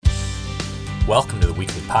Welcome to the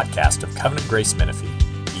weekly podcast of Covenant Grace Menifee.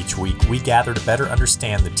 Each week, we gather to better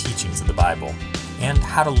understand the teachings of the Bible and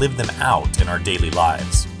how to live them out in our daily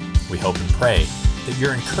lives. We hope and pray that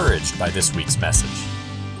you're encouraged by this week's message.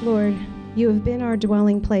 Lord, you have been our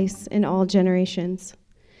dwelling place in all generations.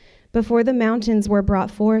 Before the mountains were brought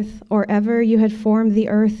forth, or ever you had formed the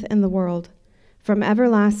earth and the world, from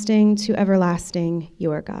everlasting to everlasting,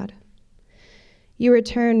 you are God. You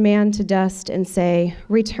return man to dust and say,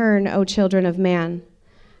 "Return, O children of man.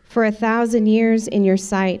 For 1,000 years in your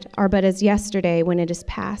sight are but as yesterday when it is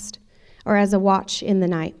past, or as a watch in the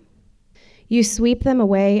night. You sweep them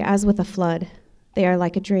away as with a flood. They are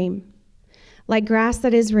like a dream. Like grass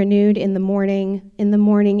that is renewed in the morning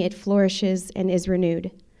it flourishes and is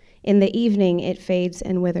renewed. In the evening it fades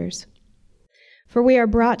and withers. For we are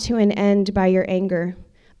brought to an end by your anger.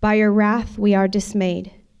 By your wrath we are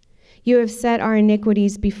dismayed. You have set our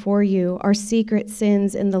iniquities before you, our secret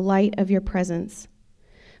sins in the light of your presence.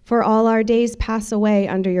 For all our days pass away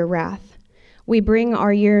under your wrath. We bring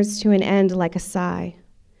our years to an end like a sigh.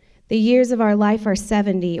 The years of our life are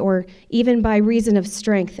 70, or even by reason of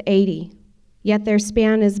strength, 80. Yet their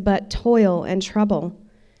span is but toil and trouble.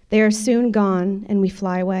 They are soon gone, and we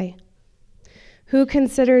fly away. Who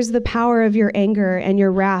considers the power of your anger and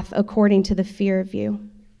your wrath according to the fear of you?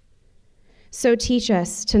 So teach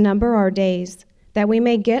us to number our days, that we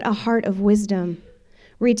may get a heart of wisdom.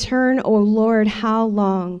 Return, O Lord, how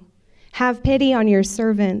long? Have pity on your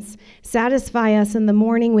servants. Satisfy us in the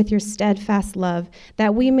morning with your steadfast love,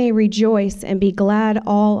 that we may rejoice and be glad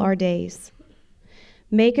all our days.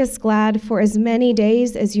 Make us glad for as many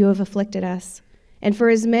days as you have afflicted us, and for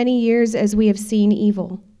as many years as we have seen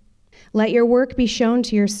evil. Let your work be shown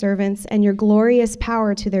to your servants, and your glorious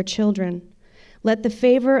power to their children. Let the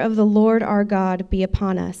favor of the Lord our God be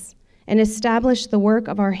upon us, and establish the work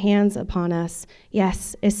of our hands upon us.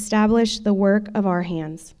 Yes, establish the work of our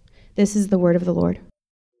hands. This is the word of the Lord.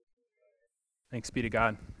 Thanks be to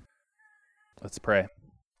God. Let's pray.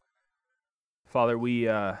 Father,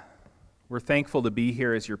 we're thankful to be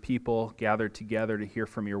here as your people, gathered together to hear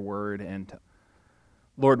from your word. And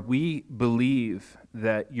Lord, we believe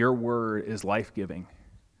that your word is life-giving.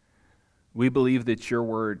 We believe that your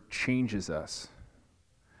word changes us.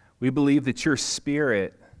 We believe that your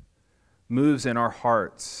spirit moves in our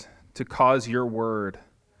hearts to cause your word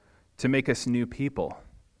to make us new people.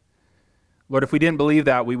 Lord, if we didn't believe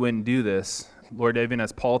that, we wouldn't do this. Lord, even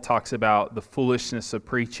as Paul talks about the foolishness of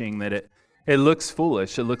preaching, that it looks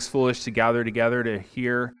foolish. It looks foolish to gather together to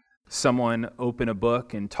hear someone open a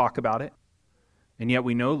book and talk about it. And yet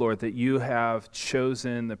we know, Lord, that you have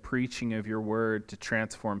chosen the preaching of your word to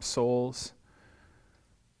transform souls,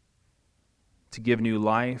 to give new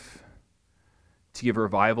life, to give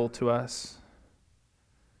revival to us,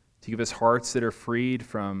 to give us hearts that are freed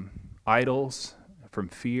from idols, from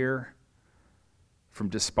fear, from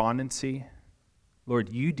despondency. Lord,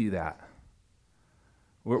 you do that.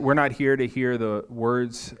 We're not here to hear the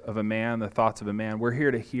words of a man, the thoughts of a man. We're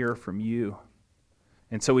here to hear from you.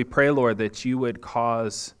 And so we pray, Lord, that you would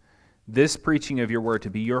cause this preaching of your word to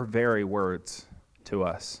be your very words to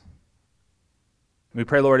us. We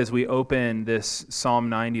pray, Lord, as we open this Psalm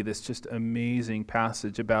 90, this just amazing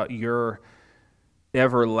passage about your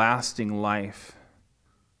everlasting life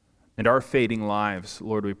and our fading lives,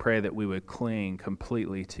 Lord, we pray that we would cling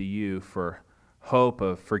completely to you for hope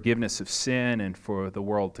of forgiveness of sin and for the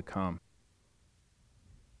world to come.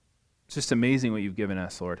 It's just amazing what you've given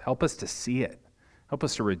us, Lord. Help us to see it. Help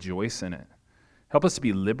us to rejoice in it. Help us to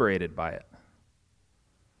be liberated by it.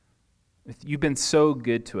 You've been so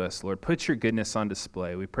good to us, Lord. Put your goodness on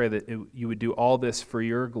display. We pray that you would do all this for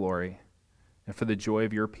your glory and for the joy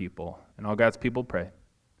of your people. And all God's people pray.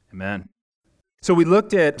 Amen. So we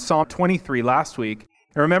looked at Psalm 23 last week.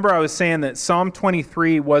 And remember I was saying that Psalm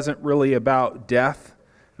 23 wasn't really about death.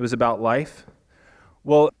 It was about life.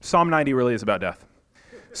 Well, Psalm 90 really is about death.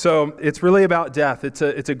 So it's really about death. It's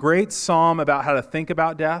a great psalm about how to think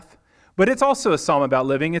about death, but it's also a psalm about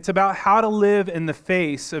living. It's about how to live in the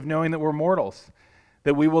face of knowing that we're mortals,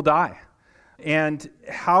 that we will die, and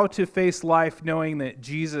how to face life knowing that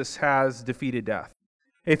Jesus has defeated death.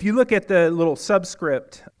 If you look at the little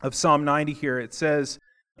subscript of Psalm 90 here, it says,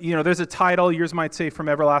 there's a title, yours might say from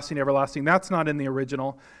everlasting to everlasting. That's not in the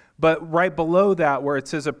original. But right below that, where it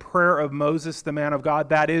says a prayer of Moses, the man of God,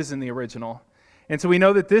 that is in the original. And so we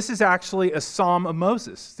know that this is actually a psalm of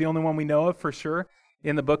Moses. It's the only one we know of for sure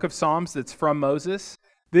in the book of Psalms that's from Moses.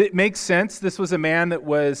 It makes sense. This was a man that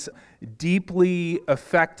was deeply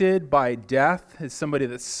affected by death, as somebody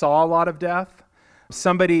that saw a lot of death.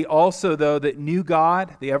 Somebody also, though, that knew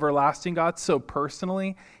God, the everlasting God, so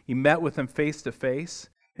personally. He met with him face to face.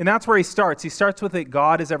 And that's where he starts. He starts with that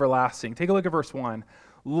God is everlasting. Take a look at verse 1.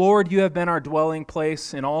 Lord, you have been our dwelling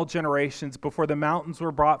place in all generations before the mountains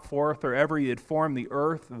were brought forth or ever you had formed the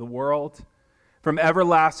earth or the world. From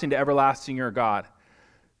everlasting to everlasting, you're God.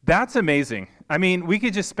 That's amazing. I mean, we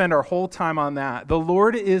could just spend our whole time on that. The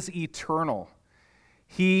Lord is eternal.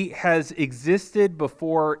 He has existed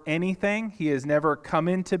before anything. He has never come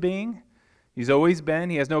into being. He's always been.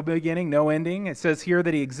 He has no beginning, no ending. It says here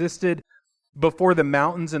that he existed before the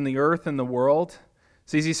mountains and the earth and the world.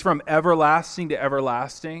 So he's from everlasting to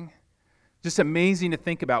everlasting. Just amazing to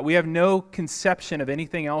think about. We have no conception of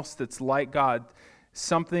anything else that's like God,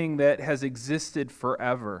 something that has existed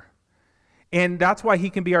forever. And that's why he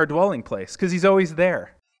can be our dwelling place, because he's always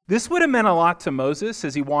there. This would have meant a lot to Moses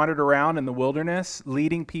as he wandered around in the wilderness,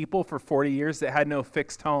 leading people for 40 years that had no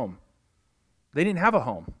fixed home. They didn't have a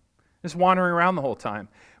home, just wandering around the whole time.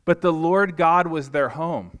 But the Lord God was their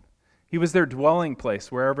home. He was their dwelling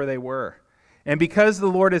place wherever they were. And because the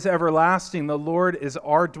Lord is everlasting, the Lord is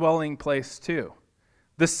our dwelling place too.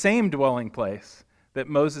 The same dwelling place that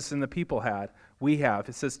Moses and the people had, we have.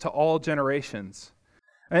 It says to all generations.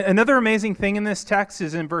 Another amazing thing in this text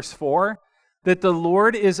is in verse 4, that the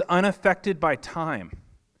Lord is unaffected by time.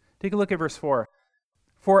 Take a look at verse 4.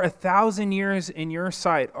 For 1,000 years in your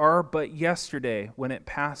sight are but yesterday when it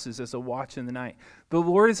passes as a watch in the night. The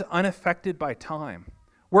Lord is unaffected by time.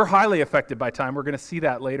 We're highly affected by time. We're going to see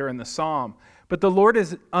that later in the psalm. But the Lord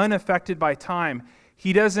is unaffected by time.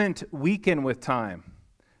 He doesn't weaken with time,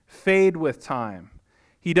 fade with time.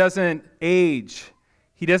 He doesn't age.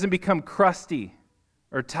 He doesn't become crusty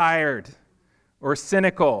or tired or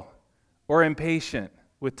cynical or impatient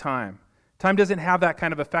with time. Time doesn't have that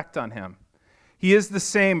kind of effect on him. He is the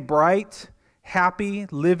same bright, happy,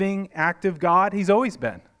 living, active God he's always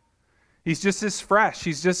been. He's just as fresh.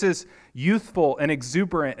 He's just as youthful and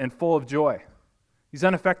exuberant and full of joy. He's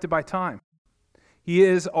unaffected by time. He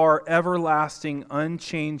is our everlasting,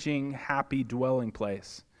 unchanging, happy dwelling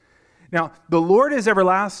place. Now, the Lord is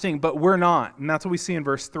everlasting, but we're not. And that's what we see in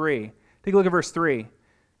verse 3. Take a look at verse 3.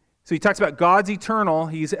 So he talks about God's eternal.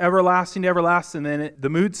 He's everlasting to everlasting. Then the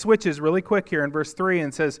mood switches really quick here in verse 3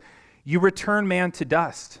 and says, you return man to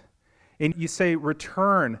dust. And you say,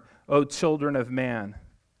 return, O children of man.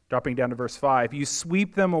 Dropping down to verse 5. You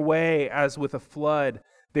sweep them away as with a flood.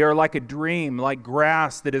 They are like a dream, like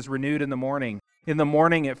grass that is renewed in the morning. In the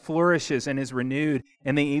morning it flourishes and is renewed.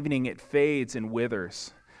 In the evening it fades and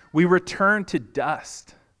withers. We return to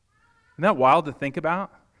dust. Isn't that wild to think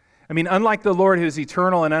about? I mean, unlike the Lord who is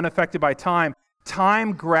eternal and unaffected by time,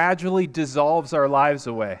 time gradually dissolves our lives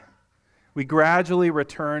away. We gradually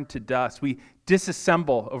return to dust. We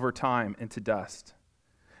disassemble over time into dust.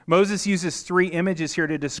 Moses uses 3 images here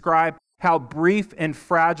to describe how brief and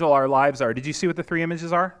fragile our lives are. Did you see what the 3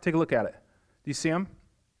 images are? Take a look at it. Do you see them?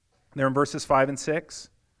 They're in verses 5 and 6.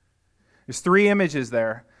 There's 3 images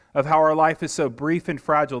there of how our life is so brief and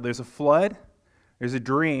fragile. There's a flood, there's a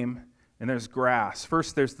dream, and there's grass.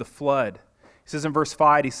 First, there's the flood. He says in verse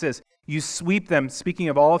 5, he says, you sweep them, speaking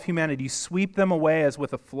of all of humanity, you sweep them away as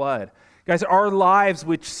with a flood. Guys, our lives,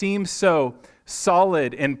 which seem so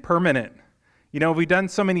solid and permanent, we've done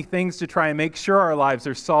so many things to try and make sure our lives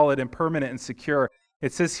are solid and permanent and secure.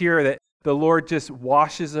 It says here that the Lord just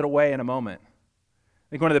washes it away in a moment. I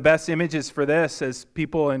think one of the best images for this, as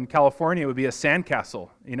people in California, would be a sandcastle.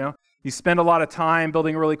 You spend a lot of time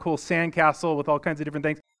building a really cool sandcastle with all kinds of different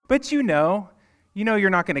things, but you know you're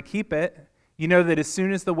not going to keep it. You know that as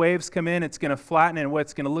soon as the waves come in, it's going to flatten and what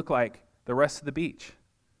it's going to look like the rest of the beach.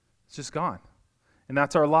 It's just gone. And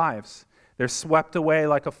that's our lives. They're swept away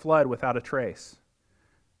like a flood without a trace.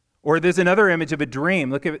 Or there's another image of a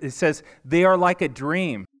dream. Look at it. It says, they are like a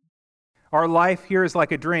dream. Our life here is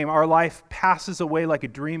like a dream. Our life passes away like a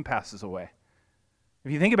dream passes away.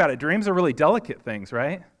 If you think about it, dreams are really delicate things,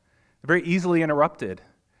 right? They're very easily interrupted.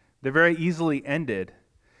 They're very easily ended.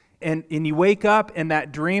 And you wake up and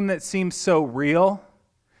that dream that seems so real,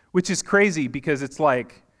 which is crazy because it's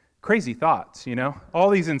like crazy thoughts,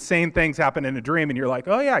 All these insane things happen in a dream and you're like,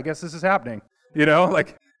 oh yeah, I guess this is happening.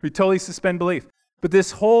 Like we totally suspend belief. But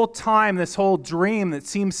this whole time, this whole dream that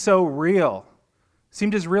seems so real,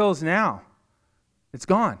 seemed as real as now, it's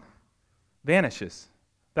gone, vanishes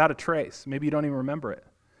without a trace. Maybe you don't even remember it.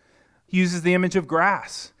 He uses the image of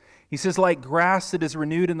grass. He says, like grass that is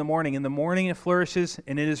renewed in the morning it flourishes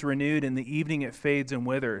and it is renewed. In the evening it fades and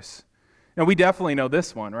withers. Now we definitely know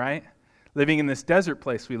this one, right? Living in this desert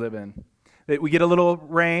place we live in. That we get a little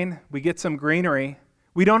rain, we get some greenery,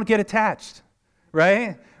 we don't get attached,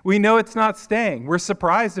 right? We know it's not staying. We're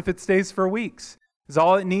surprised if it stays for weeks. Because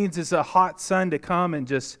all it needs is a hot sun to come and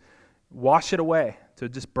just wash it away, to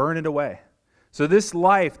just burn it away. So this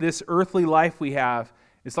life, this earthly life we have,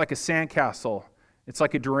 it's like a sandcastle. It's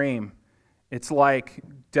like a dream. It's like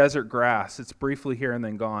desert grass. It's briefly here and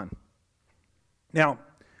then gone. Now,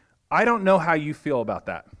 I don't know how you feel about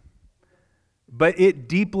that, but it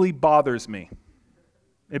deeply bothers me.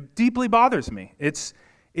 It deeply bothers me.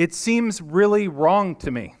 It seems really wrong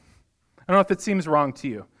to me. I don't know if it seems wrong to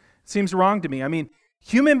you. It seems wrong to me. I mean,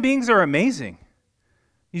 human beings are amazing.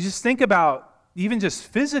 You just think about, even just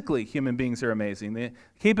physically, human beings are amazing. The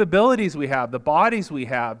capabilities we have, the bodies we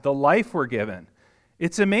have, the life we're given.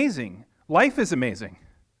 It's amazing. Life is amazing.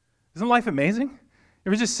 Isn't life amazing?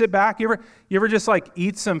 You ever just sit back? You ever just like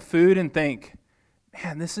eat some food and think,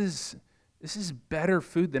 man, this is better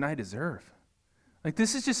food than I deserve. Like,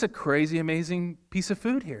 this is just a crazy, amazing piece of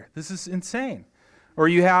food here. This is insane. Or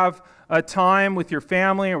you have a time with your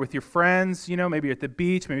family or with your friends, maybe you're at the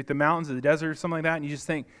beach, maybe at the mountains or the desert or something like that, and you just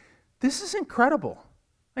think, this is incredible.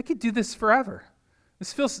 I could do this forever.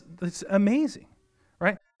 It's amazing,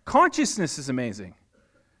 right? Consciousness is amazing.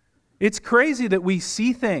 It's crazy that we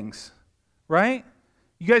see things, right?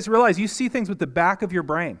 You guys realize you see things with the back of your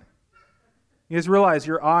brain. You guys realize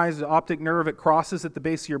your eyes, the optic nerve, it crosses at the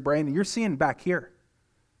base of your brain, and you're seeing back here.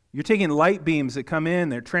 You're taking light beams that come in,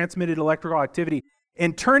 they're transmitted electrical activity,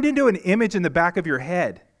 and turned into an image in the back of your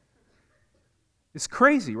head. It's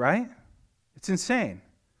crazy, right? It's insane.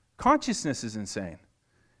 Consciousness is insane.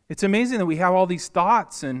 It's amazing that we have all these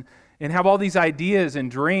thoughts and have all these ideas and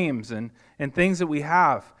dreams and things that we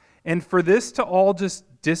have. And for this to all just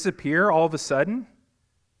disappear all of a sudden,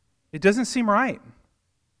 it doesn't seem right.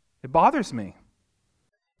 It bothers me.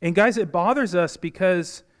 And guys, it bothers us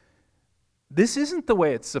because this isn't the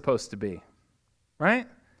way it's supposed to be, right?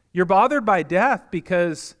 You're bothered by death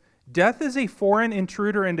because death is a foreign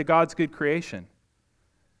intruder into God's good creation.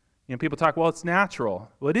 People talk, well, it's natural.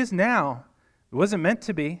 Well, it is now. It wasn't meant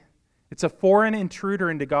to be. It's a foreign intruder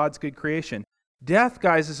into God's good creation. Death,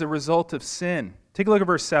 guys, is a result of sin. Take a look at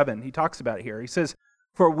verse 7. He talks about it here. He says,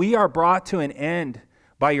 "For we are brought to an end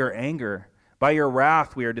by your anger. By your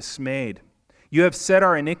wrath we are dismayed. You have set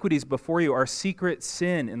our iniquities before you, our secret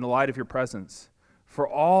sin in the light of your presence. For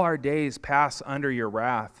all our days pass under your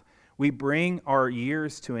wrath. We bring our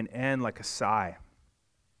years to an end like a sigh.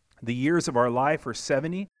 The years of our life are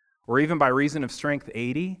 70, or even by reason of strength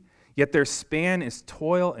 80, yet their span is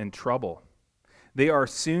toil and trouble. They are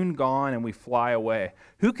soon gone and we fly away.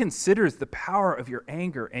 Who considers the power of your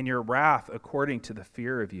anger and your wrath according to the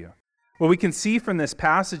fear of you?" What we can see from this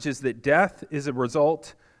passage is that death is a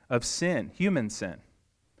result of sin, human sin.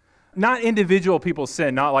 Not individual people's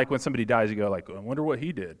sin, not like when somebody dies, you go like, I wonder what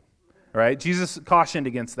he did, right? Jesus cautioned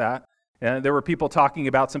against that. There were people talking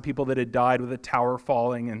about some people that had died with a tower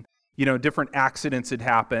falling and, different accidents had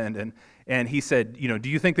happened. And he said, do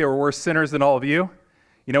you think they were worse sinners than all of you?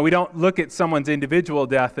 We don't look at someone's individual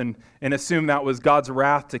death and assume that was God's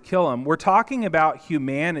wrath to kill him. We're talking about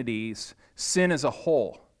humanity's sin as a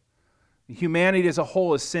whole. Humanity as a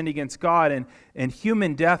whole has sinned against God, and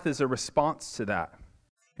human death is a response to that.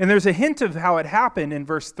 And there's a hint of how it happened in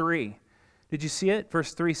verse 3. Did you see it?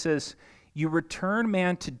 Verse 3 says, "You return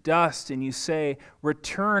man to dust, and you say,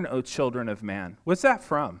 'Return, O children of man.'" What's that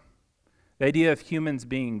from? The idea of humans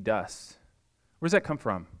being dust. Where's that come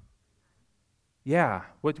from? Yeah,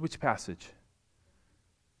 which passage?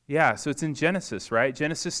 Yeah, so it's in Genesis, right?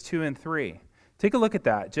 Genesis 2 and 3. Take a look at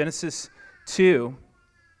that. Genesis 2.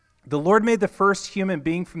 The Lord made the first human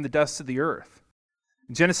being from the dust of the earth.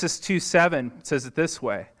 Genesis 2:7 says it this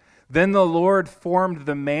way: "Then the Lord formed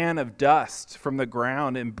the man of dust from the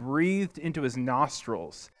ground and breathed into his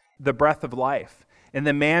nostrils the breath of life, and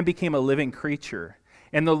the man became a living creature.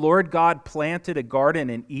 And the Lord God planted a garden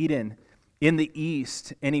in Eden in the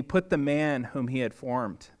east, and he put the man whom he had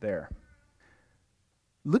formed there."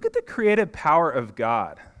 Look at the creative power of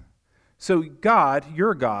God. So God,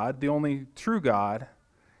 your God, the only true God,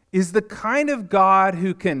 is the kind of God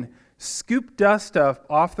who can scoop dust up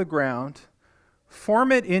off the ground,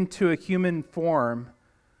 form it into a human form,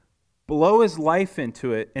 blow his life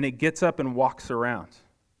into it, and it gets up and walks around.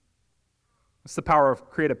 That's the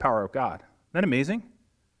creative power of God. Isn't that amazing?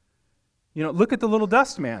 Look at the little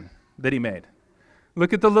dust man that he made.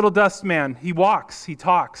 Look at the little dust man. He walks, he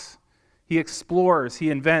talks, he explores, he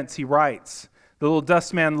invents, he writes. The little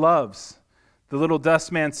dust man loves. The little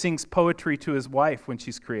dust man sings poetry to his wife when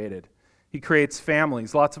she's created. He creates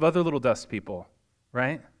families, lots of other little dust people,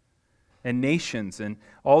 right? And nations, and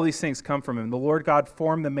all these things come from him. The Lord God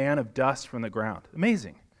formed the man of dust from the ground.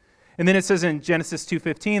 Amazing. And then it says in Genesis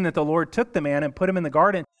 2:15 that the Lord took the man and put him in the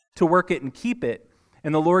garden to work it and keep it.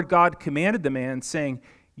 And the Lord God commanded the man, saying,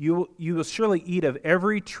 you will surely eat of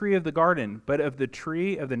every tree of the garden, but of the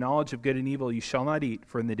tree of the knowledge of good and evil you shall not eat,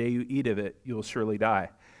 for in the day you eat of it, you will surely die.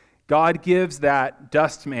 God gives that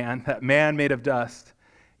dust man, that man made of dust,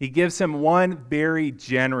 he gives him one very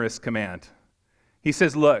generous command. He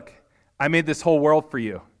says, look, I made this whole world for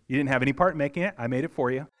you. You didn't have any part in making it. I made it for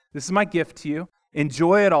you. This is my gift to you.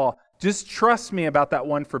 Enjoy it all. Just trust me about that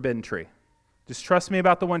one forbidden tree. Just trust me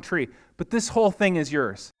about the one tree. But this whole thing is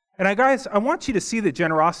yours. And I want you to see the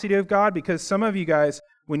generosity of God, because some of you guys,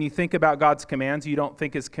 when you think about God's commands, you don't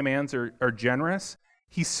think his commands are generous.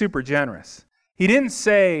 He's super generous. He didn't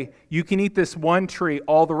say, you can eat this one tree,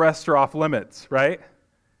 all the rest are off limits, right?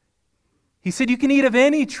 He said, you can eat of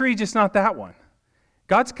any tree, just not that one.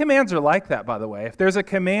 God's commands are like that, by the way. If there's a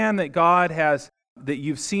command that God has, that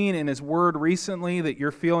you've seen in his word recently, that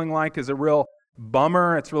you're feeling like is a real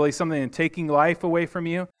bummer, it's really something that's taking life away from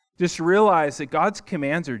you, just realize that God's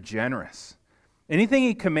commands are generous. Anything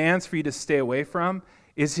he commands for you to stay away from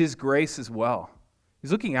is his grace as well.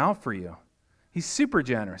 He's looking out for you. He's super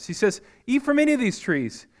generous. He says, eat from any of these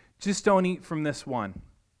trees, just don't eat from this one.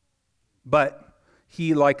 But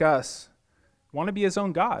he, like us, want to be his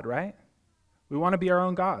own God, right? We want to be our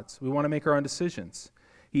own gods. We want to make our own decisions.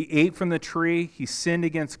 He ate from the tree. He sinned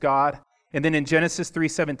against God. And then in Genesis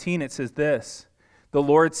 3:17, it says this. The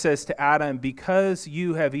Lord says to Adam, because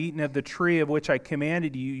you have eaten of the tree of which I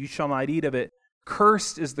commanded you, you shall not eat of it.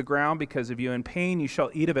 Cursed is the ground because of you. In pain you shall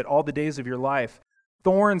eat of it all the days of your life.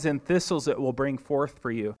 Thorns and thistles it will bring forth for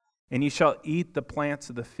you. And you shall eat the plants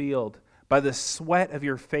of the field. By the sweat of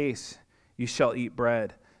your face you shall eat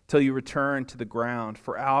bread, till you return to the ground.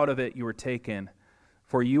 For out of it you were taken.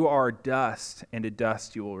 For you are dust, and to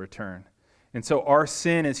dust you will return. And so our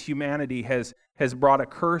sin as humanity has brought a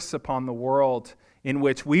curse upon the world in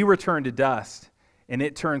which we return to dust, and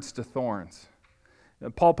it turns to thorns.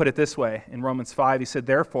 Paul put it this way in Romans 5. He said,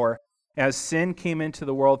 therefore, as sin came into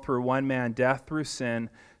the world through one man, death through sin,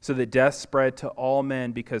 so that death spread to all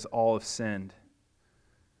men because all have sinned.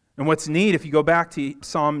 And what's neat, if you go back to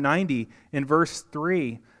Psalm 90, in verse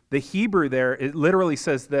 3, the Hebrew there, it literally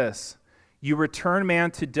says this, you return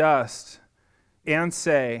man to dust and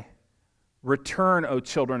say, return, O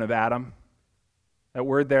children of Adam. That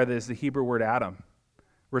word there is the Hebrew word Adam.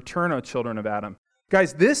 Return, O children of Adam.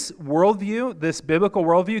 Guys, this worldview, this biblical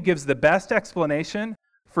worldview, gives the best explanation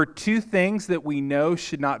for two things that we know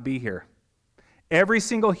should not be here. Every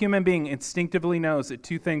single human being instinctively knows that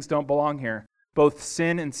two things don't belong here, both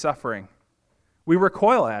sin and suffering. We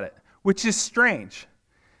recoil at it, which is strange.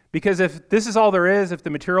 Because if this is all there is, if the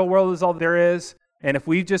material world is all there is, and if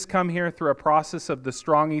we've just come here through a process of the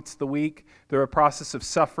strong eats the weak, through a process of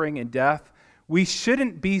suffering and death, we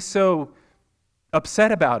shouldn't be so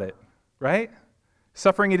upset about it, right?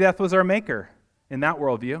 Suffering and death was our maker in that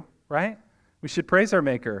worldview, right? We should praise our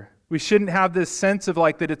maker. We shouldn't have this sense of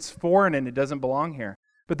like that it's foreign and it doesn't belong here.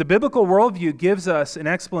 But the biblical worldview gives us an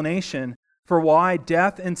explanation for why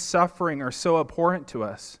death and suffering are so abhorrent to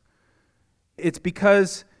us. It's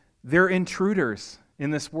because they're intruders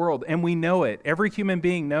in this world, and we know it. Every human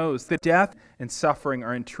being knows that death and suffering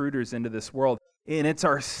are intruders into this world, and it's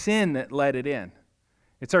our sin that let it in.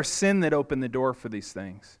 It's our sin that opened the door for these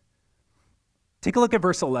things. Take a look at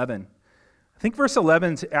verse 11. I think verse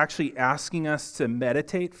 11 is actually asking us to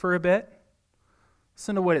meditate for a bit.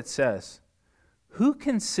 Listen to what it says. Who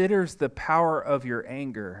considers the power of your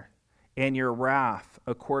anger and your wrath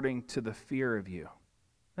according to the fear of you?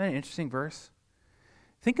 Isn't that an interesting verse?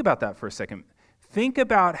 Think about that for a second. Think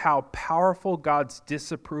about how powerful God's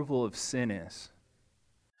disapproval of sin is.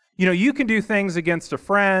 You know, you can do things against a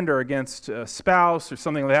friend or against a spouse or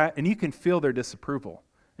something like that, and you can feel their disapproval,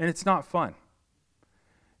 and it's not fun.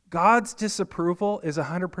 God's disapproval is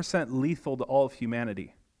 100% lethal to all of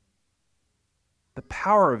humanity. The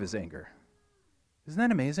power of his anger. Isn't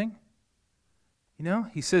that amazing? You know,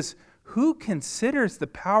 he says, who considers the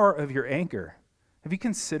power of your anger? Have you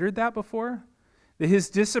considered that before? That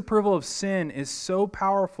his disapproval of sin is so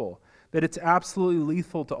powerful that it's absolutely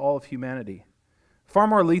lethal to all of humanity. Far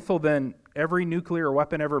more lethal than every nuclear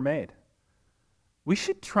weapon ever made. We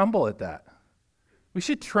should tremble at that. We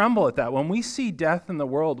should tremble at that. When we see death in the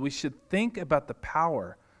world, we should think about the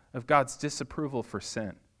power of God's disapproval for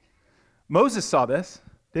sin. Moses saw this,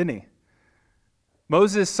 didn't he?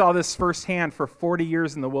 Moses saw this firsthand for 40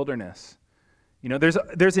 years in the wilderness. You know,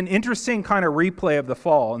 there's an interesting kind of replay of the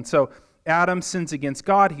fall. And so Adam sins against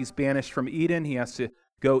God. He's banished from Eden. He has to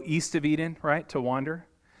go east of Eden, right, to wander.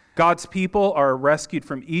 God's people are rescued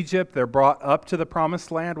from Egypt. They're brought up to the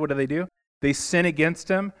promised land. What do? They sin against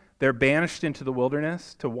him. They're banished into the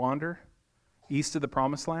wilderness to wander east of the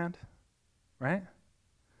promised land, right?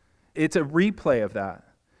 It's a replay of that.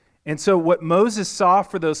 And so what Moses saw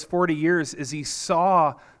for those 40 years is he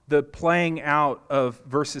saw the playing out of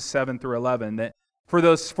verses 7 through 11, that for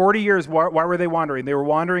those 40 years, why were they wandering? They were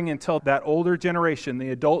wandering until that older generation,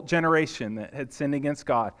 the adult generation that had sinned against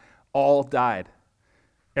God, all died.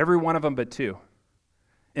 Every one of them but two.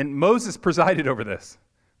 And Moses presided over this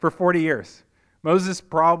for 40 years. Moses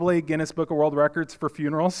probably Guinness Book of World Records for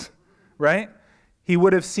funerals, right? He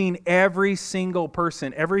would have seen every single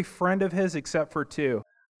person, every friend of his except for two,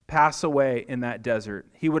 pass away in that desert.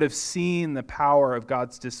 He would have seen the power of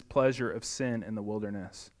God's displeasure of sin in the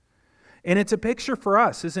wilderness. And it's a picture for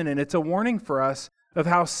us, isn't it? It's a warning for us of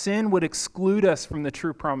how sin would exclude us from the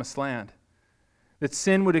true promised land. That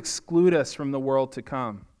sin would exclude us from the world to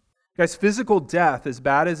come. Guys, physical death, as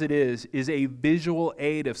bad as it is a visual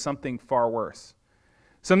aid of something far worse.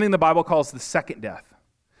 Something the Bible calls the second death.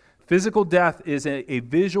 Physical death is a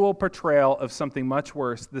visual portrayal of something much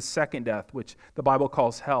worse, the second death, which the Bible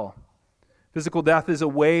calls hell. Physical death is a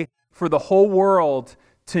way for the whole world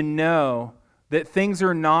to know that things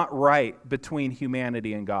are not right between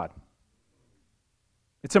humanity and God.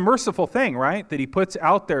 It's a merciful thing, right? That he puts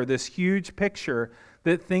out there this huge picture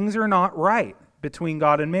that things are not right between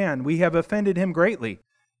God and man. We have offended him greatly,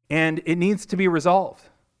 and it needs to be resolved.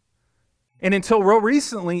 And until real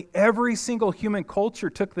recently, every single human culture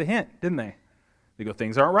took the hint, didn't they? They go,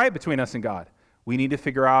 things aren't right between us and God. We need to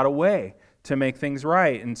figure out a way to make things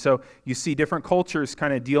right. And so you see different cultures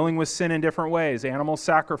kind of dealing with sin in different ways, animal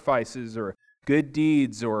sacrifices or good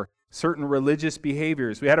deeds or certain religious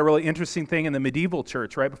behaviors. We had a really interesting thing in the medieval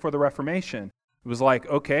church right before the Reformation. It was like,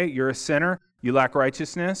 okay, you're a sinner, you lack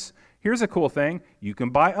righteousness. Here's a cool thing. You can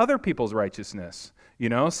buy other people's righteousness.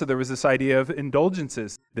 So there was this idea of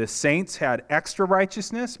indulgences. The saints had extra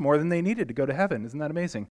righteousness, more than they needed to go to heaven. Isn't that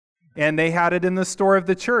amazing? And they had it in the store of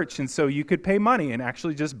the church, and so you could pay money and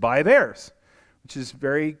actually just buy theirs, which is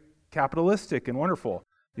very capitalistic and wonderful,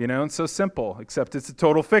 and so simple, except it's a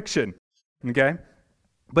total fiction, okay?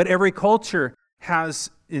 But every culture has,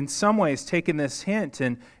 in some ways, taken this hint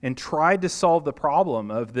and tried to solve the problem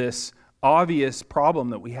of this obvious problem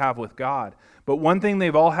that we have with God. But one thing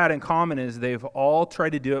they've all had in common is they've all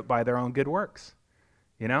tried to do it by their own good works.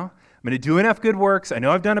 I'm going to do enough good works. I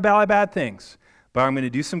know I've done a lot of bad things, but I'm going to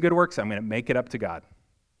do some good works. I'm going to make it up to God,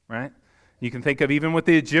 right? You can think of even with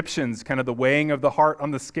the Egyptians, kind of the weighing of the heart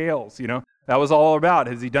on the scales, that was all about.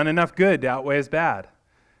 Has he done enough good to outweigh his bad?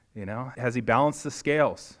 Has he balanced the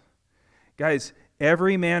scales? Guys,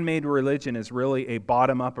 every man-made religion is really a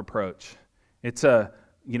bottom-up approach. It's a,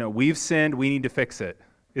 we've sinned, we need to fix it.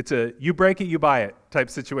 It's a, you break it, you buy it type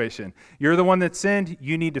situation. You're the one that sinned,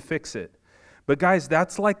 you need to fix it. But guys,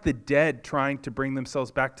 that's like the dead trying to bring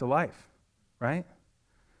themselves back to life, right?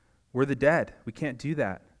 We're the dead. We can't do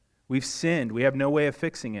that. We've sinned. We have no way of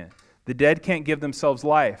fixing it. The dead can't give themselves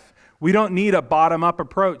life. We don't need a bottom-up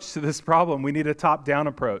approach to this problem. We need a top-down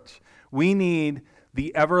approach. We need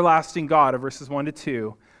the everlasting God of verses 1 to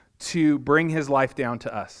 2 to bring his life down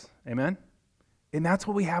to us. Amen? And that's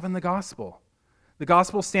what we have in the gospel. The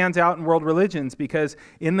gospel stands out in world religions because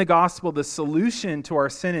in the gospel, the solution to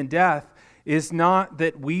our sin and death is not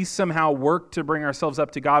that we somehow work to bring ourselves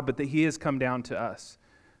up to God, but that he has come down to us.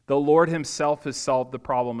 The Lord himself has solved the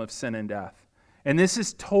problem of sin and death. And this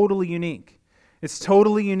is totally unique. It's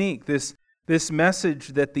totally unique, this message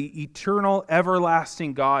that the eternal,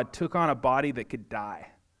 everlasting God took on a body that could die.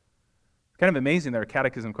 Kind of amazing that our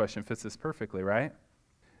catechism question fits this perfectly, right?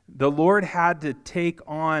 The Lord God had to take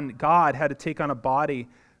on a body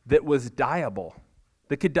that was dieable,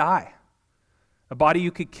 that could die, a body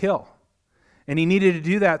you could kill. And he needed to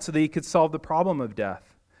do that so that he could solve the problem of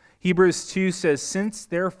death. Hebrews 2 says, since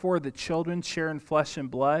therefore the children share in flesh and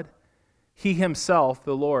blood, he himself,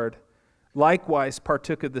 the Lord, likewise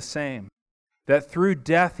partook of the same, that through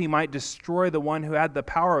death he might destroy the one who had the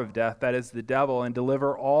power of death, that is the devil, and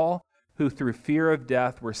deliver all who through fear of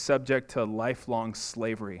death were subject to lifelong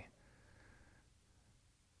slavery.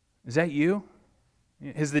 Is that you?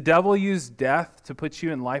 Has the devil used death to put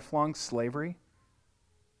you in lifelong slavery?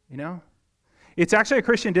 It's actually a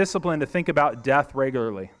Christian discipline to think about death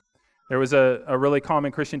regularly. There was a really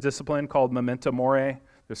common Christian discipline called memento mori.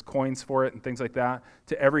 There's coins for it and things like that.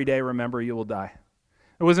 To every day remember you will die.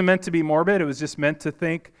 It wasn't meant to be morbid. It was just meant to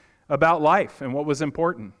think about life and what was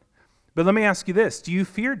important. But let me ask you this. Do you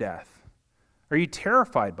fear death? Are you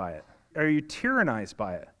terrified by it? Are you tyrannized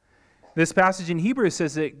by it? This passage in Hebrews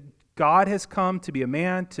says that God has come to be a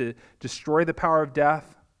man to destroy the power of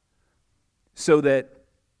death so that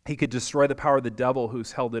he could destroy the power of the devil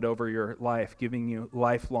who's held it over your life, giving you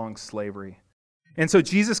lifelong slavery. And so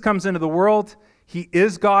Jesus comes into the world. He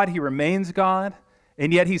is God. He remains God.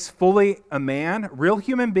 And yet he's fully a man, real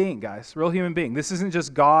human being, guys, real human being. This isn't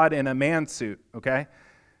just God in a man suit, okay?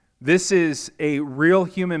 This is a real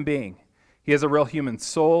human being. He has a real human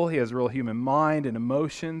soul. He has a real human mind and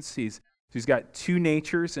emotions. He's got two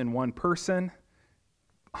natures in one person,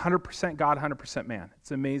 100% God, 100% man. It's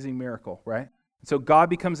an amazing miracle, right? So God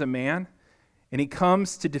becomes a man, and he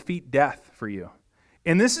comes to defeat death for you.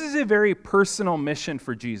 And this is a very personal mission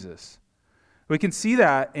for Jesus. We can see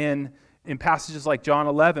that in passages like John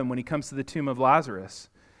 11 when he comes to the tomb of Lazarus.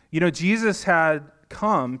 You know, Jesus had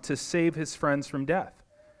come to save his friends from death.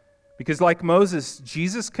 Because like Moses,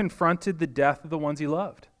 Jesus confronted the death of the ones he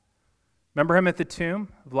loved. Remember him at the tomb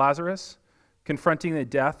of Lazarus, confronting the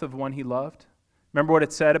death of one he loved? Remember what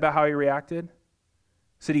it said about how he reacted? It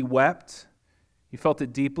said he wept. He felt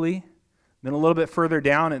it deeply. Then a little bit further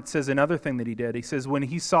down, it says another thing that he did. He says, when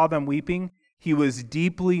he saw them weeping, he was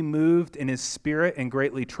deeply moved in his spirit and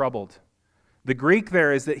greatly troubled. The Greek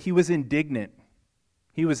there is that he was indignant.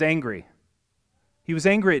 He was angry. He was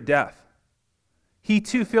angry at death. He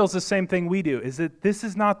too feels the same thing we do, is that this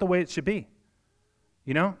is not the way it should be.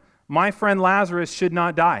 You know, my friend Lazarus should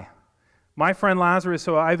not die. My friend Lazarus,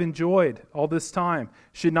 who I've enjoyed all this time,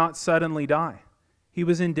 should not suddenly die. He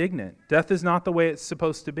was indignant. Death is not the way it's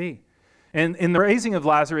supposed to be. And in the raising of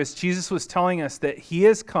Lazarus, Jesus was telling us that he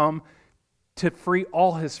has come to free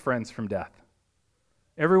all his friends from death.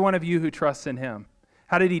 Every one of you who trusts in him.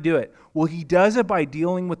 How did he do it? Well, he does it by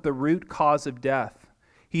dealing with the root cause of death.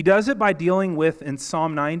 He does it by dealing with, in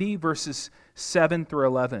Psalm 90, verses 7 through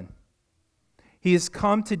 11. He has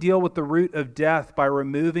come to deal with the root of death by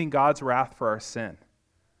removing God's wrath for our sin.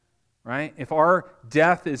 Right? If our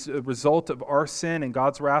death is a result of our sin and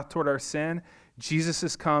God's wrath toward our sin, Jesus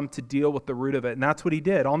has come to deal with the root of it. And that's what he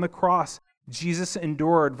did. On the cross, Jesus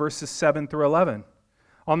endured verses 7 through 11.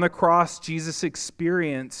 On the cross, Jesus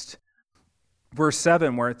experienced verse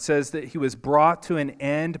 7, where it says that he was brought to an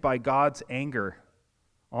end by God's anger.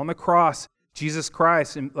 On the cross, Jesus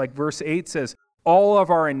Christ, and like verse 8 says, all of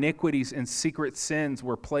our iniquities and secret sins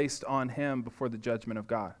were placed on him before the judgment of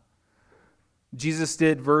God. Jesus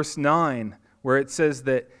did verse 9, where it says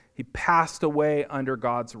that he passed away under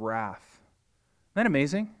God's wrath. Isn't that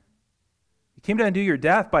amazing? He came to undo your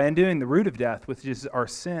death by undoing the root of death, which is our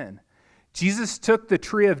sin. Jesus took the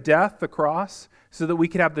tree of death, the cross, so that we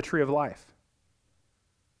could have the tree of life.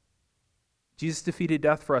 Jesus defeated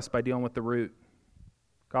death for us by dealing with the root.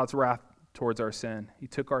 God's wrath towards our sin. He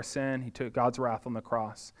took our sin. He took God's wrath on the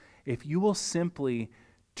cross. If you will simply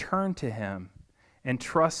turn to him and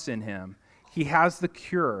trust in him, he has the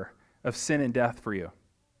cure of sin and death for you.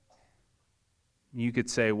 You could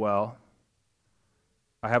say, well,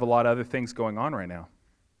 I have a lot of other things going on right now.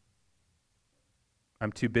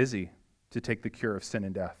 I'm too busy to take the cure of sin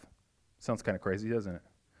and death. Sounds kind of crazy, doesn't it?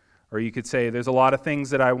 Or you could say, there's a lot of things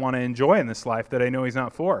that I want to enjoy in this life that I know he's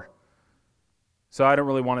not for. So I don't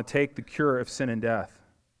really want to take the cure of sin and death.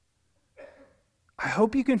 I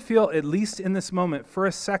hope you can feel, at least in this moment, for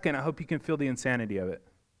a second, I hope you can feel the insanity of it.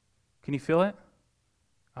 Can you feel it?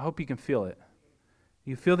 I hope you can feel it.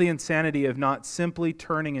 You feel the insanity of not simply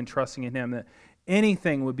turning and trusting in him, that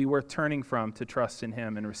anything would be worth turning from to trust in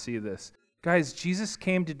him and receive this. Guys, Jesus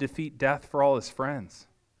came to defeat death for all his friends.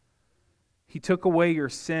 He took away your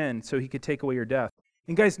sin so he could take away your death.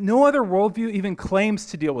 And guys, no other worldview even claims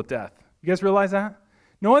to deal with death. You guys realize that?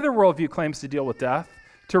 No other worldview claims to deal with death,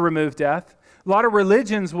 to remove death. A lot of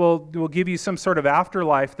religions will give you some sort of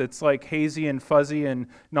afterlife that's like hazy and fuzzy and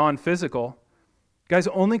non-physical. Guys,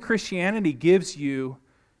 only Christianity gives you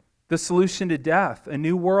the solution to death, a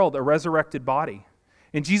new world, a resurrected body.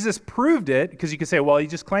 And Jesus proved it, because you could say, well, he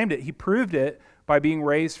just claimed it. He proved it by being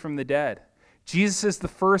raised from the dead. Jesus is the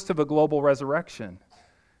first of a global resurrection.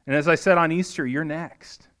 And as I said on Easter, you're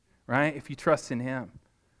next, right? If you trust in him.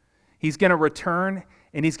 He's going to return,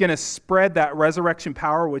 and he's going to spread that resurrection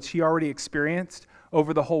power, which he already experienced,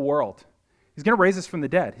 over the whole world. He's going to raise us from the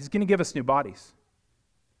dead. He's going to give us new bodies.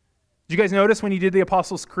 Did you guys notice when you did the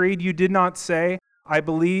Apostles' Creed, you did not say, I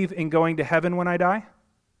believe in going to heaven when I die?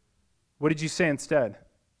 What did you say instead?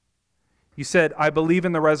 You said, I believe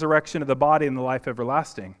in the resurrection of the body and the life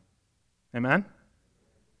everlasting. Amen?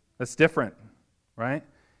 That's different, right?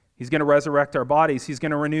 He's going to resurrect our bodies. He's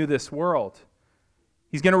going to renew this world.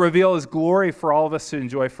 He's going to reveal his glory for all of us to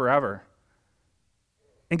enjoy forever.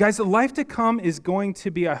 And guys, the life to come is going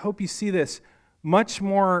to be, I hope you see this, it's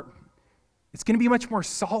going to be much more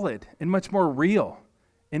solid and much more real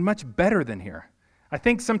and much better than here. I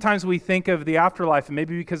think sometimes we think of the afterlife, and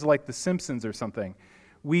maybe because of like The Simpsons or something,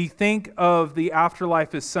 we think of the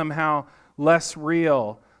afterlife as somehow less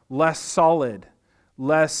real, less solid,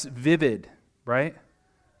 less vivid, right?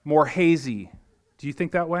 More hazy. Do you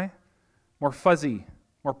think that way? More fuzzy,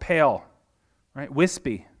 more pale, right?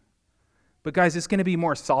 Wispy. But guys, it's going to be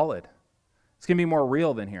more solid. It's going to be more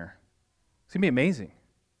real than here. It's going to be amazing.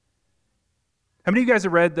 How many of you guys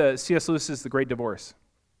have read the C.S. Lewis's The Great Divorce?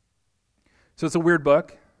 So it's a weird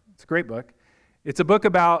book. It's a great book. It's a book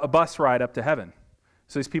about a bus ride up to heaven.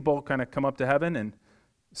 So these people kind of come up to heaven, and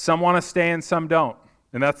some want to stay and some don't.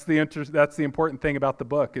 And that's the important thing about the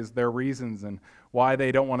book, is their reasons and why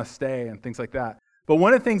they don't want to stay and things like that. But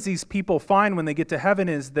one of the things these people find when they get to heaven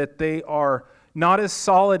is that they are not as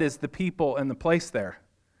solid as the people in the place there.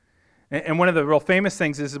 And one of the real famous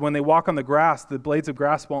things is when they walk on the grass, the blades of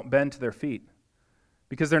grass won't bend to their feet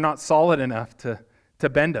because they're not solid enough to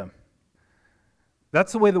bend them.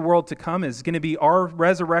 That's the way the world to come is going to be. Our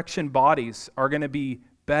resurrection bodies are going to be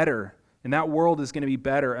better, and that world is going to be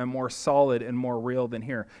better and more solid and more real than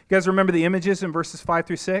here. You guys remember the images in verses 5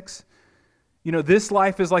 through 6? You know, this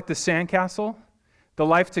life is like the sandcastle. The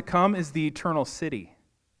life to come is the eternal city.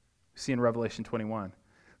 We see in Revelation 21.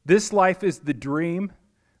 This life is the dream.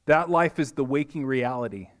 That life is the waking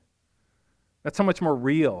reality. That's how much more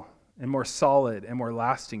real and more solid and more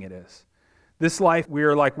lasting it is. This life, we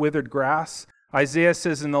are like withered grass. Isaiah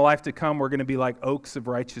says in the life to come, we're going to be like oaks of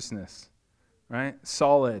righteousness, right?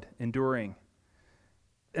 Solid, enduring.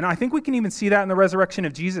 And I think we can even see that in the resurrection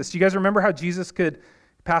of Jesus. Do you guys remember how Jesus could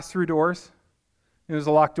pass through doors? There's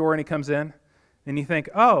a locked door and he comes in. And you think,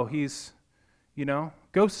 oh, he's,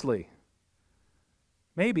 ghostly.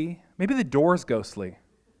 Maybe the door's ghostly,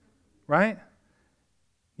 right?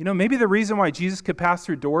 Maybe the reason why Jesus could pass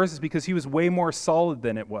through doors is because he was way more solid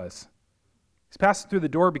than it was. He's passing through the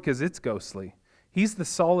door because it's ghostly. He's the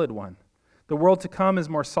solid one. The world to come is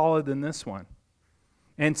more solid than this one.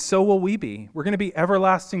 And so will we be. We're going to be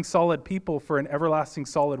everlasting solid people for an everlasting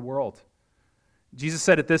solid world. Jesus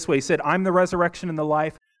said it this way. He said, I'm the resurrection and the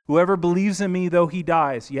life. Whoever believes in me, though he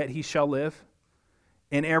dies, yet he shall live.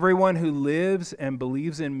 And everyone who lives and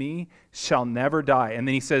believes in me shall never die. And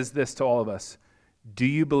then he says this to all of us. Do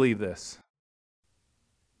you believe this?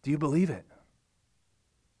 Do you believe it?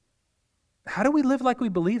 How do we live like we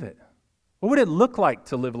believe it? What would it look like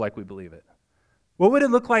to live like we believe it? What would it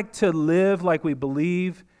look like to live like we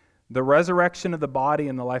believe the resurrection of the body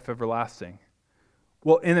and the life everlasting?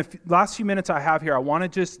 Well, in the last few minutes I have here, I want to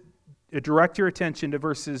just direct your attention to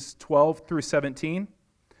verses 12 through 17.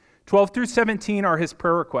 12 through 17 are his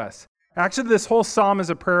prayer requests. Actually, this whole psalm is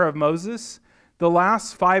a prayer of Moses. The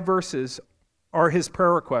last 5 verses are his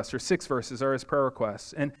prayer requests, or 6 verses are his prayer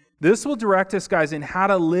requests. And this will direct us, guys, in how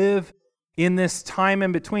to live in this time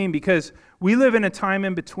in between, because we live in a time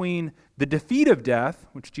in between the defeat of death,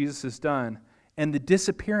 which Jesus has done, and the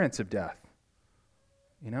disappearance of death.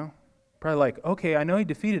 Probably like, okay, I know he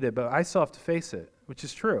defeated it, but I still have to face it, which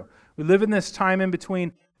is true. We live in this time in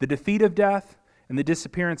between the defeat of death and the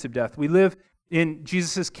disappearance of death. We live in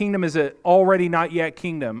Jesus' kingdom as an already not yet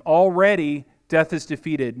kingdom. Already death is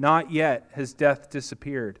defeated. Not yet has death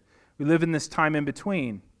disappeared. We live in this time in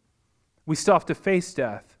between. We still have to face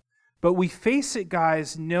death. But we face it,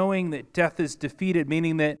 guys, knowing that death is defeated,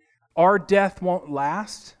 meaning that our death won't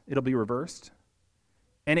last. It'll be reversed.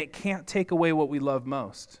 And it can't take away what we love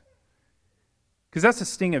most. Because that's the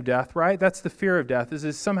sting of death, right? That's the fear of death, is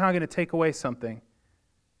it's somehow going to take away something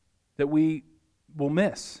that we will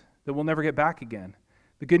miss, that we'll never get back again.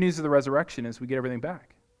 The good news of the resurrection is we get everything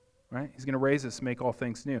back, right? He's going to raise us, make all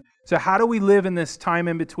things new. So how do we live in this time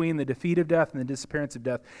in between the defeat of death and the disappearance of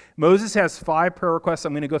death? Moses has 5 prayer requests.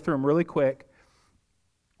 I'm going to go through them really quick,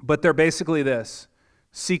 but they're basically this.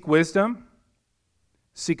 Seek wisdom,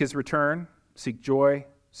 seek his return, seek joy,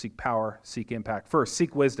 seek power, seek impact. First,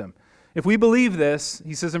 seek wisdom. If we believe this,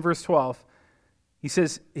 he says in verse 12,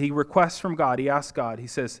 he requests from God, he asks God, he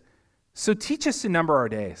says, so teach us to number our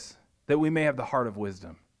days, that we may have the heart of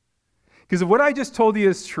wisdom. Because if what I just told you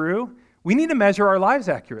is true, we need to measure our lives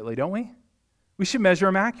accurately, don't we? We should measure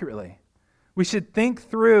them accurately. We should think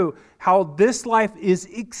through how this life is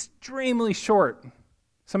extremely short.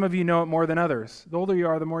 Some of you know it more than others. The older you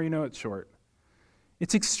are, the more you know it's short.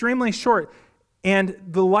 It's extremely short. And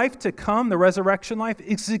the life to come, the resurrection life,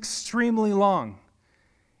 is extremely long.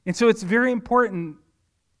 And so it's very important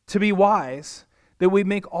to be wise that we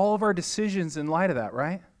make all of our decisions in light of that,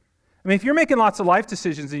 right? I mean, if you're making lots of life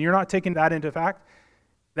decisions and you're not taking that into fact,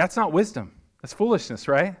 that's not wisdom. That's foolishness,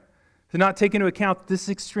 right? To not take into account this is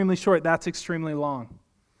extremely short, that's extremely long.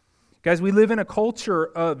 Guys, we live in a culture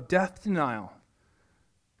of death denial.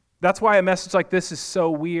 That's why a message like this is so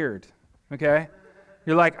weird, okay?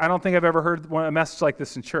 You're like, I don't think I've ever heard a message like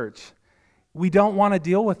this in church. We don't want to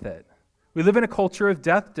deal with it. We live in a culture of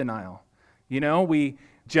death denial. We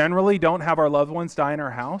generally don't have our loved ones die in our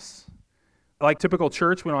house. like typical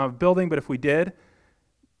church, we don't have a building, but if we did,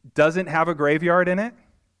 doesn't have a graveyard in it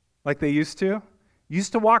like they used to.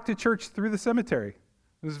 Used to walk to church through the cemetery.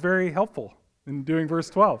 It was very helpful in doing verse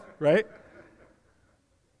 12, right?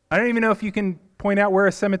 I don't even know if you can point out where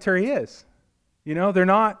a cemetery is. You know, they're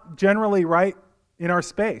not generally right in our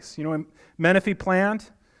space. You know, when Menifee planned,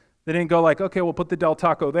 they didn't go like, okay, we'll put the Del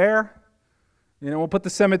Taco there. You know, we'll put the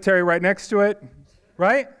cemetery right next to it,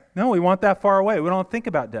 right? No, we want that far away. We don't think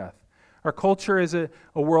about death. Our culture is a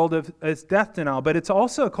world of death denial, but it's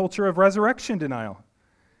also a culture of resurrection denial.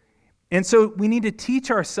 And so we need to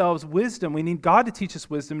teach ourselves wisdom. We need God to teach us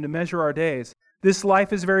wisdom to measure our days. This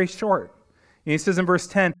life is very short. And he says in verse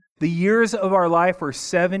 10, the years of our life are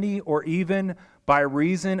 70 or even by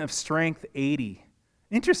reason of strength 80.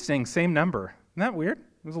 Interesting, same number. Isn't that weird?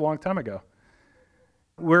 It was a long time ago.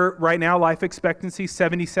 We're right now life expectancy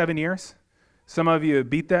 77 years. Some of you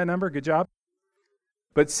beat that number. Good job.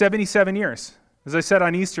 But 77 years. As I said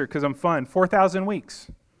on Easter, because I'm fun, 4,000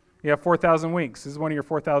 weeks. You have 4,000 weeks. This is one of your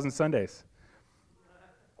 4,000 Sundays.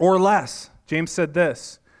 Or less. James said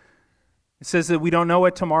this. It says that we don't know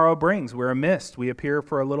what tomorrow brings. We're a mist. We appear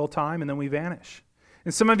for a little time and then we vanish.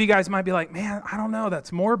 And some of you guys might be like, man, I don't know.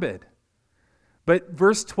 That's morbid. But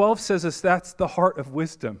verse 12 says us that's the heart of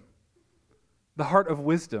wisdom. The heart of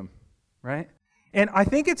wisdom, right? And I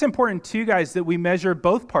think it's important too, guys, that we measure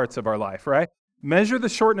both parts of our life, right? Measure the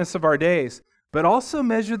shortness of our days, but also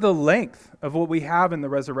measure the length of what we have in the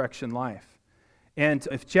resurrection life. And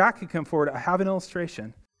if Jack could come forward, I have an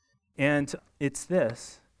illustration, and it's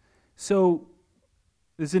this. So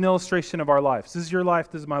this is an illustration of our lives. This is your life,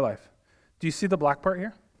 this is my life. Do you see the black part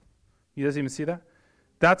here? You guys even see that?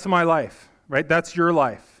 That's my life, right? That's your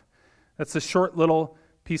life. That's a short little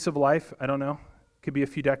piece of life. I don't know. Could be a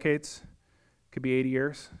few decades. Could be 80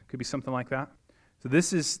 years. Could be something like that. So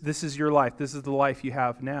this is your life. This is the life you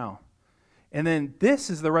have now. And then this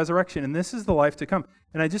is the resurrection, and this is the life to come.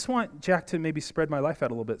 And I just want Jack to maybe spread my life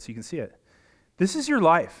out a little bit so you can see it. This is your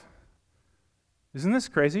life. Isn't this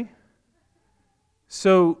crazy?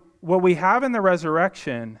 So what we have in the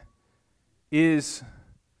resurrection is,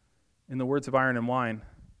 in the words of Iron and Wine,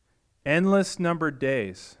 endless numbered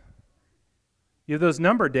days. You have those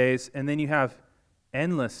numbered days, and then you have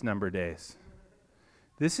endless numbered days.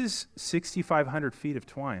 This is 6,500 feet of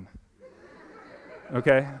twine.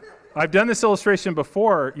 Okay? I've done this illustration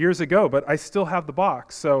before, years ago, but I still have the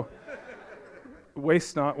box, so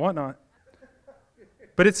waste not, want not.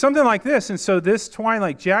 But it's something like this, and so this twine,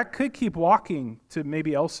 like Jack could keep walking to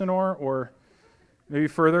maybe Elsinore or maybe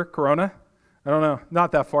further, Corona. I don't know,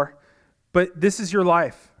 not that far. But this is your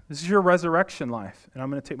life. This is your resurrection life, and I'm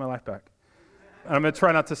going to take my life back. And I'm going to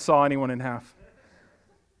try not to saw anyone in half.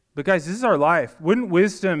 But guys, this is our life. Wouldn't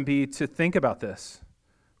wisdom be to think about this?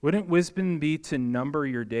 Wouldn't wisdom be to number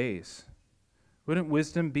your days? Wouldn't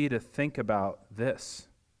wisdom be to think about this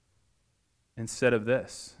instead of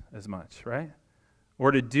this as much, right?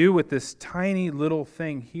 Or to do with this tiny little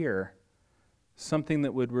thing here something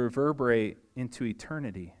that would reverberate into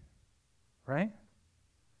eternity, right?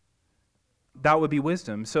 That would be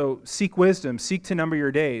wisdom. So seek wisdom. Seek to number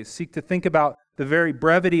your days. Seek to think about the very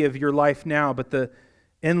brevity of your life now, but the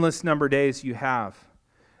endless number of days you have.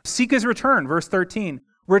 Seek his return, verse 13.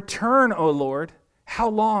 Return, O Lord. How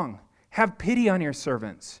long? Have pity on your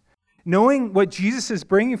servants. Knowing what Jesus is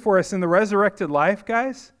bringing for us in the resurrected life,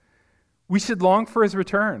 guys, we should long for his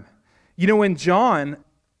return. You know, when John,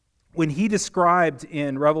 when he described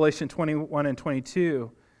in Revelation 21 and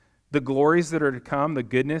 22 the glories that are to come, the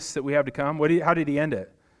goodness that we have to come, how did he end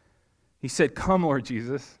it? He said, come, Lord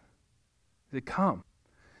Jesus. He said, come.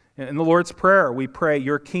 In the Lord's Prayer, we pray,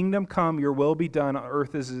 your kingdom come, your will be done on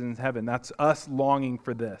earth as in heaven. That's us longing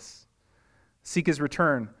for this. Seek his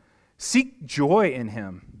return. Seek joy in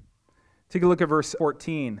him. Take a look at verse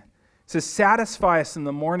 14. It says, satisfy us in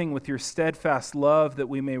the morning with your steadfast love, that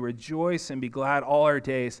we may rejoice and be glad all our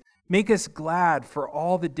days. Make us glad for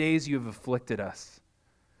all the days you have afflicted us,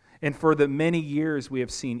 and for the many years we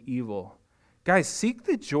have seen evil. Guys, seek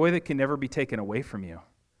the joy that can never be taken away from you.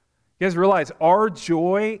 You guys realize our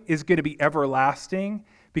joy is going to be everlasting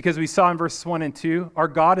because we saw in verses 1 and 2, our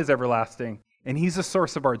God is everlasting, and he's the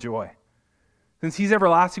source of our joy. Since he's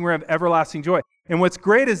everlasting, we have everlasting joy. And what's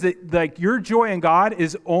great is that like your joy in God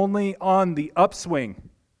is only on the upswing,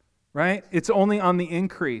 right? It's only on the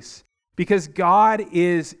increase because God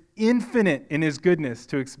is infinite in his goodness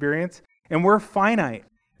to experience, and we're finite.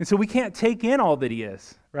 And so we can't take in all that he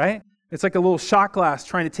is, right? It's like a little shot glass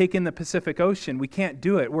trying to take in the Pacific Ocean. We can't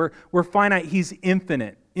do it. We're finite. He's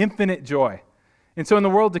infinite joy. And so in the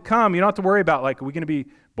world to come, you don't have to worry about, like, are we going to be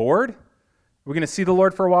bored? We're going to see the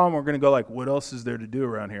Lord for a while, and we're going to go like, what else is there to do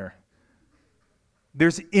around here?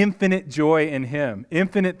 There's infinite joy in him,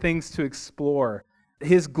 infinite things to explore.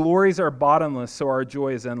 His glories are bottomless, so our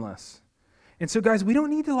joy is endless. And so, guys, we don't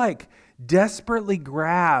need to desperately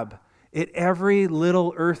grab at every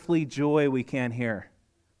little earthly joy we can here,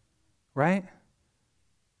 right?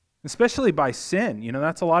 Especially by sin.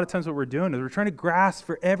 That's a lot of times what we're doing, is we're trying to grasp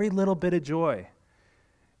for every little bit of joy.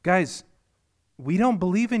 Guys, we don't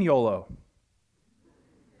believe in YOLO,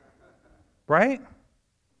 right?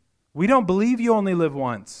 We don't believe you only live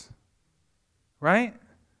once, right?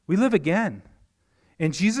 We live again.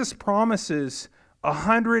 And Jesus promises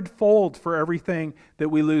 100-fold for everything that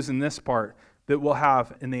we lose in this part that we'll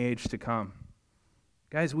have in the age to come.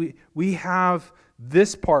 Guys, we have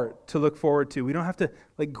this part to look forward to. We don't have to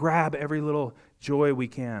grab every little joy we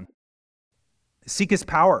can. Seek his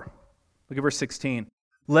power. Look at verse 16.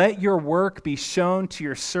 Let your work be shown to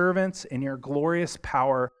your servants and your glorious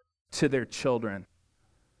power to their children.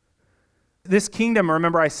 This kingdom,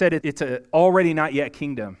 remember I said it's an already not yet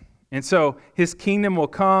kingdom. And so his kingdom will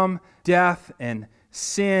come, death and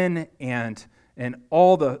sin and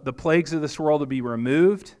all the plagues of this world will be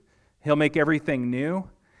removed. He'll make everything new.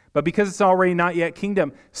 But because it's already not yet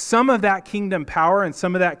kingdom, some of that kingdom power and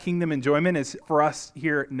some of that kingdom enjoyment is for us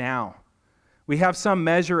here now. We have some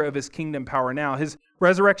measure of his kingdom power now. His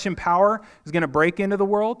resurrection power is going to break into the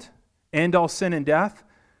world, end all sin and death.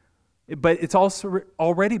 But it's also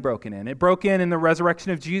already broken in. It broke in the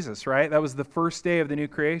resurrection of Jesus, right? That was the first day of the new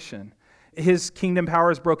creation. His kingdom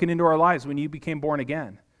power is broken into our lives when you became born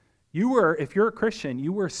again. If you're a Christian,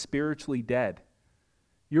 you were spiritually dead.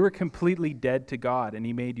 You were completely dead to God, and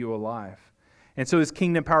he made you alive. And so his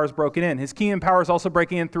kingdom power is broken in. His kingdom power is also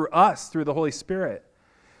breaking in through us, through the Holy Spirit.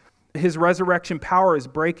 His resurrection power is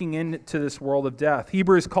breaking into this world of death.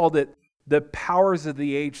 Hebrews called it the powers of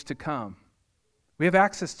the age to come. We have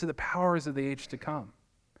access to the powers of the age to come.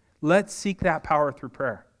 Let's seek that power through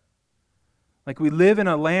prayer. We live in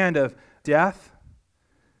a land of death,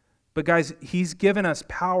 but guys, he's given us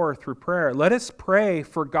power through prayer. Let us pray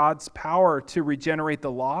for God's power to regenerate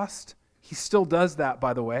the lost. He still does that,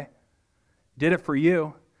 by the way. Did it for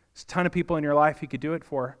you. There's a ton of people in your life he could do it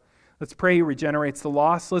for. Let's pray he regenerates the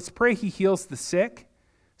lost. Let's pray he heals the sick.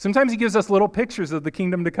 Sometimes he gives us little pictures of the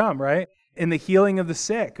kingdom to come, right? In the healing of the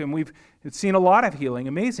sick. And we've seen a lot of healing,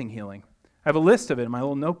 amazing healing. I have a list of it in my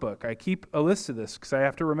little notebook. I keep a list of this because I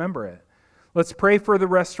have to remember it. Let's pray for the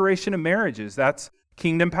restoration of marriages. That's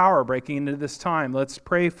kingdom power breaking into this time. Let's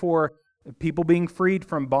pray for people being freed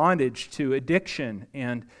from bondage to addiction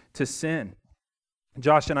and to sin.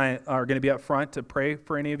 Josh and I are going to be up front to pray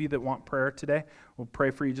for any of you that want prayer today. We'll pray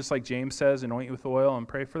for you just like James says, anoint you with oil and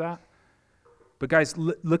pray for that. But guys,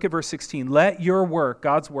 look at verse 16. Let your work,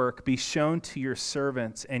 God's work, be shown to your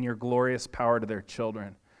servants and your glorious power to their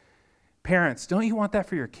children. Parents, don't you want that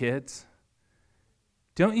for your kids?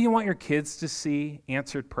 Don't you want your kids to see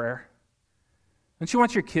answered prayer? Don't you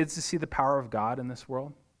want your kids to see the power of God in this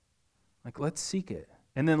world? Let's seek it.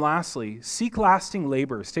 And then lastly, seek lasting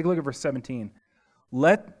labors. Take a look at verse 17.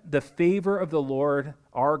 Let the favor of the Lord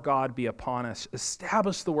our God be upon us.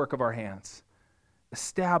 Establish the work of our hands.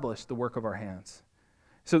 Establish the work of our hands.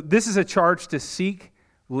 So this is a charge to seek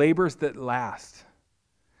labors that last.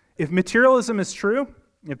 If materialism is true,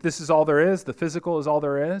 if this is all there is, the physical is all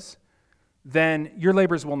there is, then your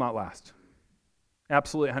labors will not last.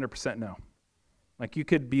 Absolutely 100% no. You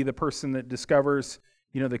could be the person that discovers,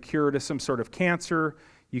 the cure to some sort of cancer.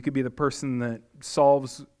 You could be the person that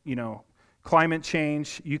solves, climate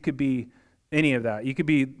change. You could be any of that. You could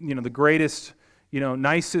be, the greatest,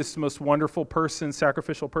 nicest, most wonderful person,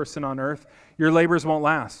 sacrificial person on earth. Your labors won't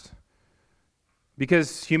last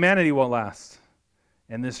because humanity won't last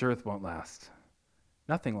and this earth won't last.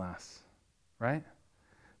 Nothing lasts, right?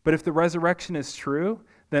 But if the resurrection is true,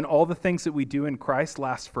 then all the things that we do in Christ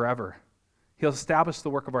last forever. He'll establish the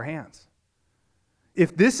work of our hands.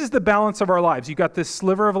 If this is the balance of our lives, you've got this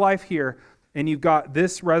sliver of life here, and you've got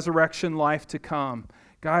this resurrection life to come.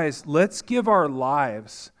 Guys, let's give our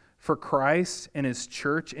lives for Christ and his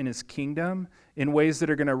church and his kingdom in ways that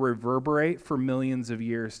are going to reverberate for millions of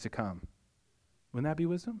years to come. Wouldn't that be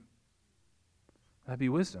wisdom? That'd be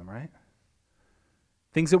wisdom, right?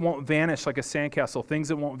 Things that won't vanish like a sandcastle, things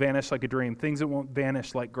that won't vanish like a dream, things that won't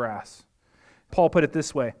vanish like grass. Paul put it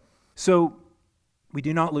this way, so we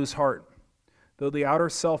do not lose heart. Though the outer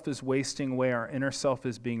self is wasting away, our inner self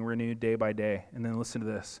is being renewed day by day. And then listen to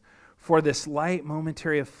this. For this light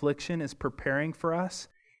momentary affliction is preparing for us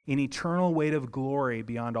an eternal weight of glory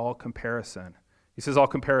beyond all comparison. He says all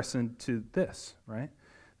comparison to this, right?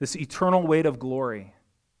 This eternal weight of glory.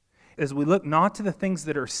 As we look not to the things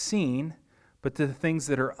that are seen, but to the things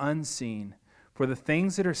that are unseen. For For the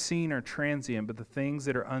things that are seen are transient, but the things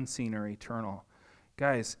that are unseen are eternal.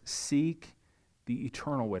 Guys, seek the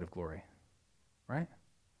eternal weight of glory, right?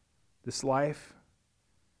 This life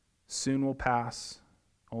soon will pass.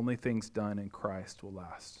 Only things done in Christ will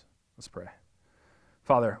last. Let's pray.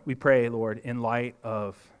 Father, we pray, Lord, in light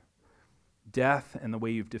of death and the way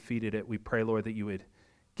you've defeated it, we pray, Lord, that you would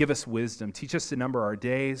give us wisdom. Teach us to number our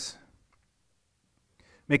days.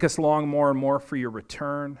 Make us long more and more for your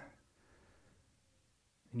return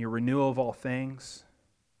and your renewal of all things.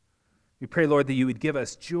 We pray, Lord, that you would give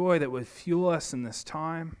us joy that would fuel us in this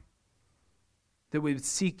time, that we would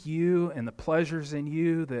seek you and the pleasures in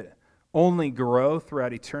you that only grow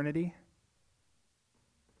throughout eternity.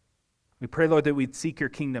 We pray, Lord, that we'd seek your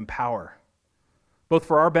kingdom power, both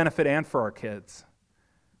for our benefit and for our kids.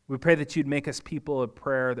 We pray that you'd make us people of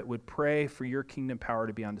prayer that would pray for your kingdom power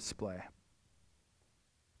to be on display.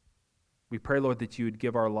 We pray, Lord, that you would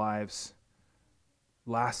give our lives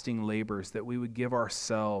lasting labors, that we would give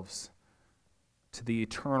ourselves to the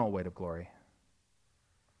eternal weight of glory.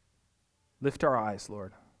 Lift our eyes,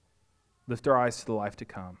 Lord. Lift our eyes to the life to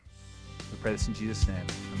come. We pray this in Jesus' name.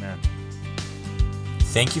 Amen.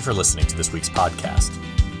 Thank you for listening to this week's podcast.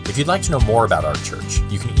 If you'd like to know more about our church,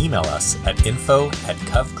 you can email us at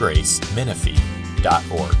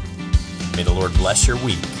info@covgracemenifee.org. May the Lord bless your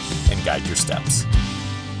week and guide your steps.